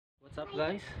What's up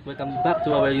guys? Welcome back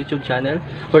to our YouTube channel.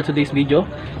 For today's video,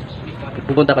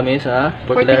 pupunta kami sa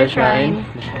Fort Pilar Shrine.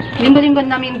 Linggo-linggo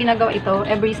namin ginagawa ito.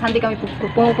 Every Sunday kami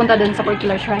pumupunta doon sa Fort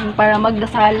Pilar Shrine para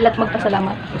magdasal at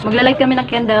magpasalamat. Magla-light kami ng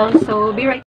candles. So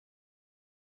be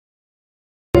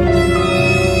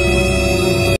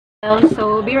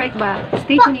right back.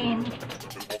 Stay tuned in.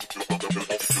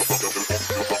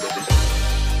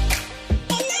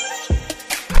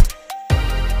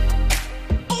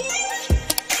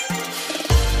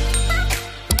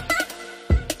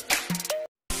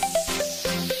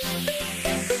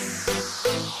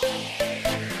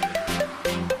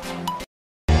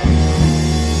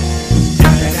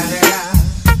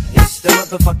 The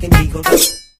motherfucking Eagle.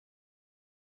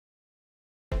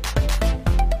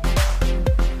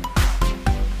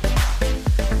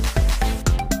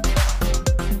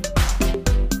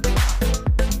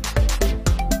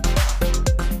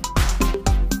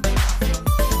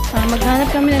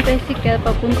 Maghanap kami ng tricycle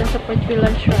papunta sa Fort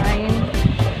Pilar Shrine.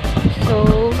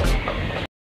 So,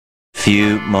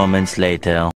 few moments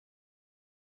later.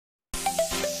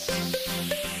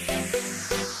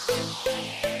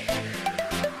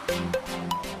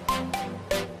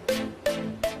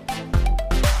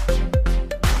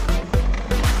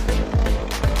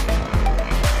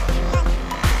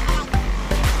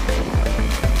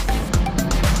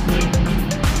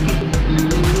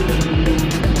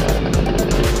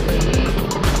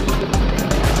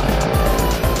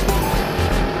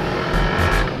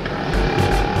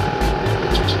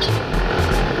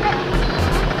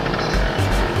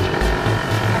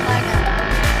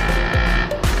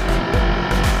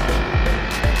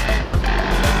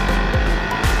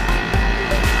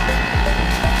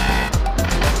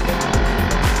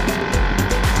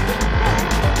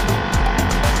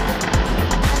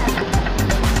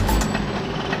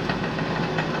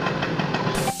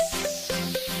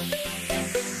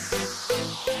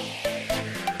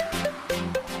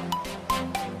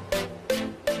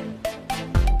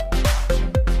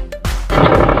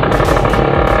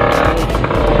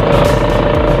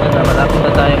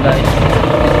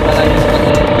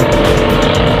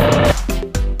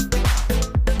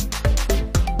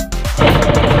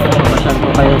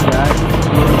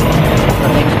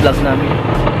 Vlog namin.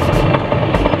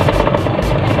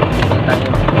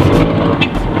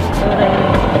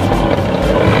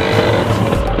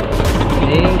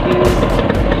 Thank you.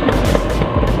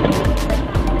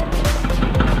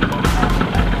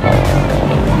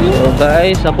 So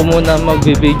guys, ako muna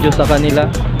magbi-video sa kanila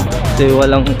kasi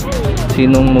walang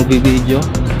sinong magbi-video.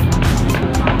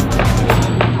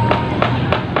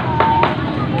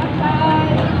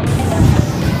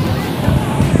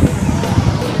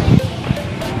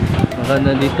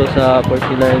 Maganda dito sa Fort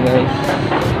Pilar guys,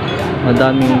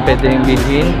 madaming pwedeng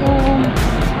bilhin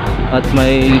at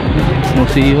may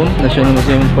museum, National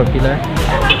Museum of Fort Pilar.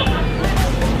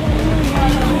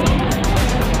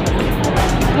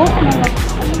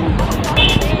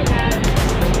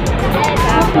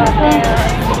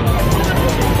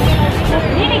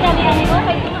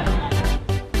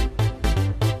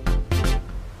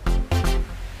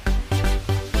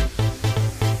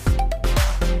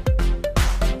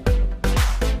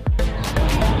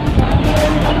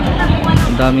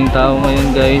 Daming tao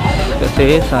ngayon guys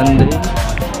kasi Sunday.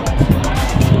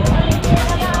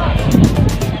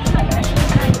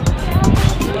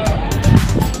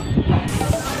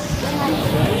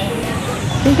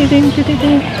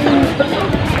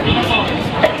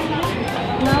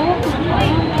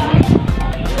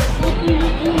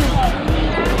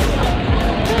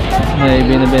 May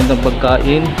binibentang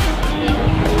pagkain.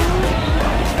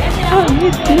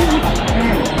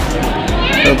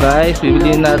 So guys,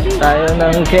 bibili na tayo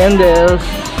ng candles.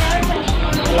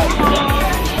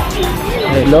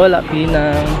 Hey, Lola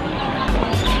Pinang.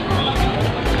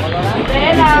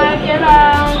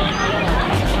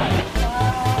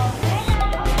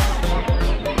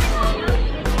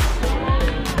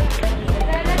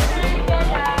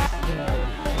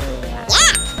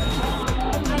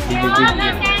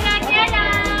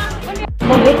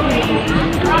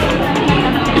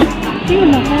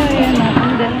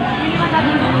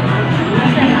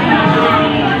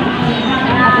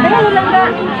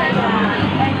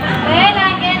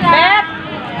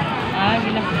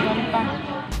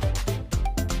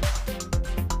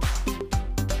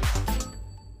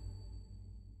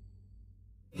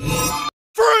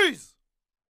 Freeze!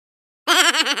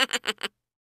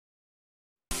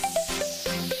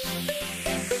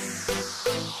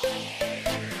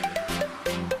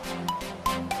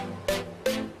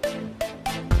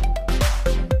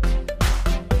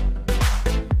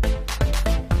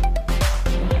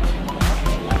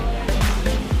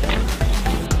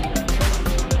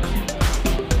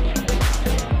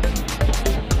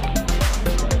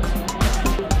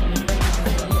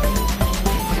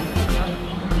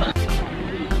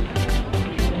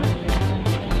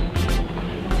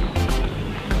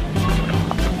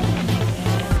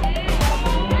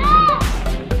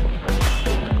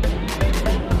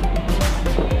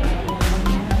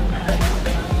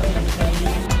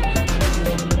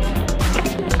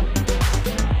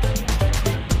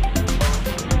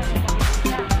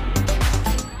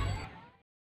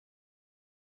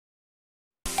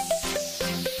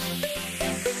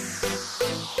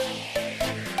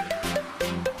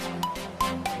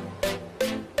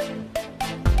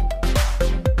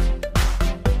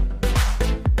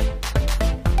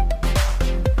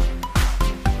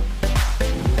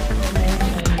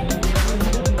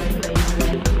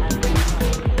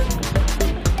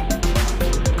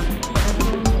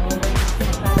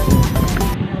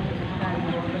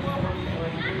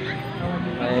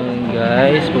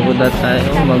 guys, pupunta tayo.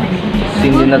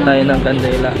 Mag-sindi na tayo ng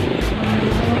kandela.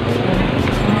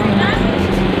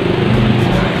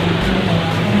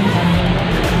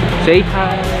 Say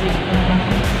hi!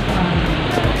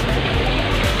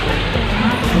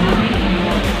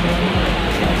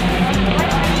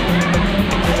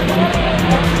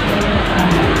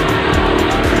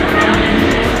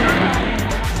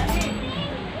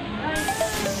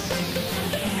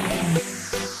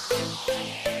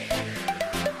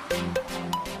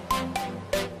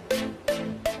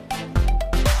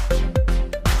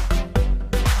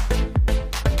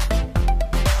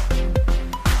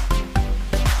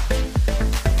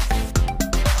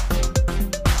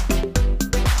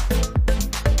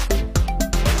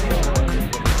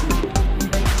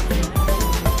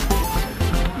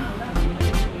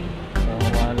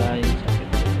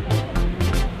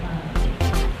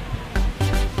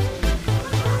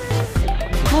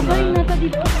 Mabay na ta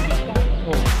dito.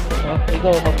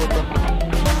 Ikaw, kaputo.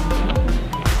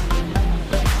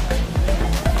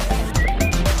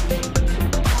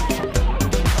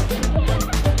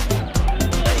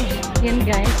 Yan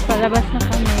guys, palabas na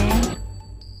kami.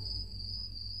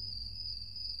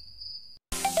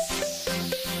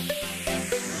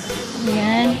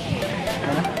 Yan.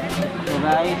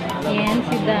 Yan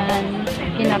si Dan.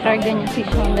 Kinakarga niya si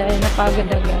Sean dahil napagod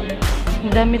agad. Ang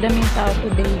dami-daming tao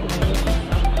today.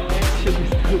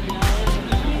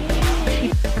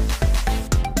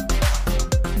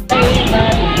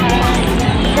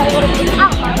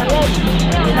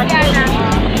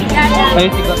 Ay,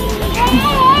 tiga.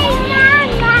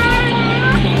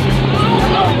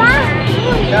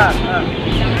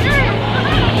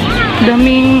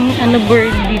 Daming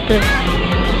bird dito.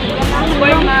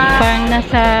 Parang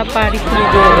nasa Paris na.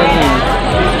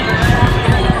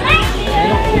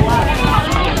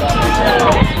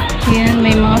 Yan,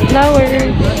 may mga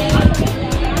flowers.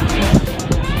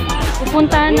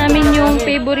 Pupuntahan namin yung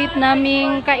favorite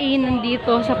naming kainan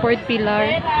dito sa Fort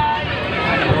Pilar.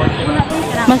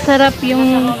 Masarap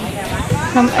yung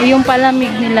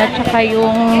palamig nila tsaka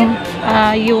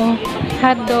yung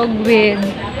hotdog with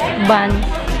buns.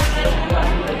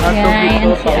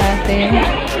 Yan si ate.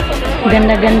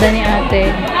 Ganda-ganda ni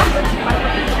ate.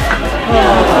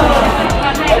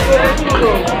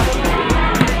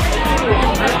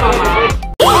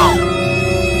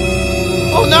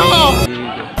 Oh no!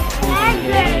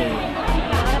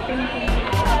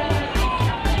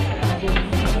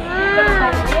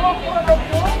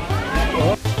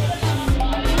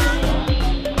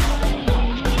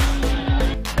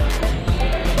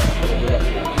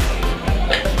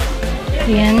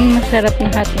 Yan, masarap na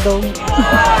hotdog.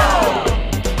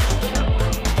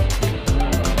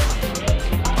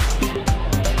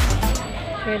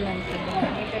 Share lang sila.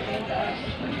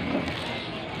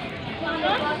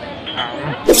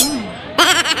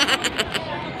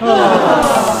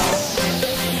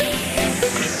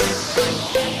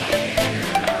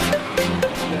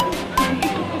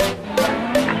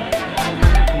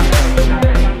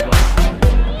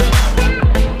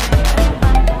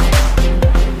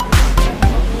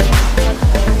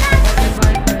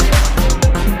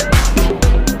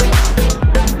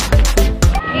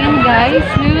 Guys,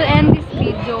 we will end this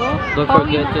video. Don't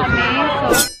Pauwi forget na to kami,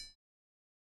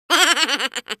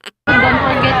 don't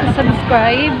forget to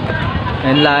subscribe.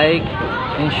 And like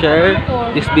and share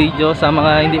this video sa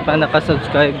mga hindi pa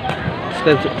nakasubscribe.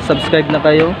 Subscribe na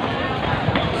kayo.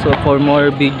 So for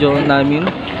more video namin.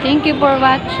 Thank you for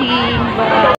watching.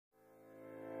 Bye.